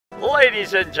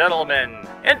Ladies and gentlemen,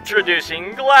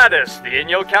 introducing Gladys, the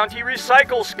Inyo County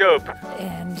Recyclescope.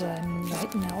 And I'm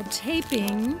right now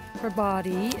taping her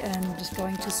body and just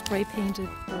going to spray paint it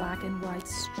black and white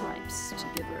stripes to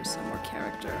give her some more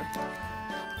character.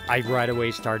 I right away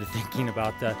started thinking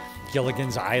about the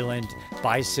Gilligan's Island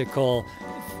bicycle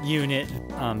unit,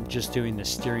 just doing the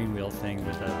steering wheel thing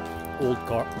with an old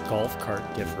golf cart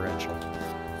differential.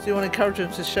 So you want to encourage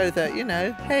them to show that, you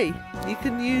know, hey, you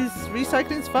can use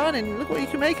recycling's fun and look what you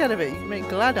can make out of it. You can make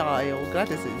Gladys or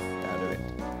Gladys's out of it.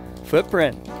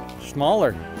 Footprint,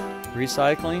 smaller.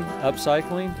 Recycling,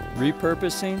 upcycling,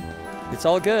 repurposing, it's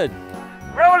all good.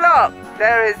 Roll up!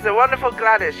 There is the wonderful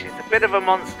Gladys. She's a bit of a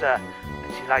monster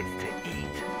and she likes to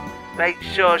eat. Make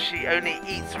sure she only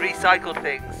eats recycled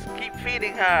things. Keep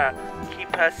feeding her.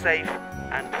 Keep her safe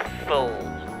and full.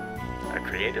 A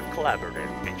creative collaborative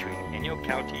between Inyo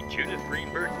County, Judith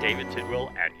Greenberg, David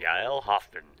Tidwell, and Yael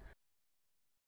Hoffman.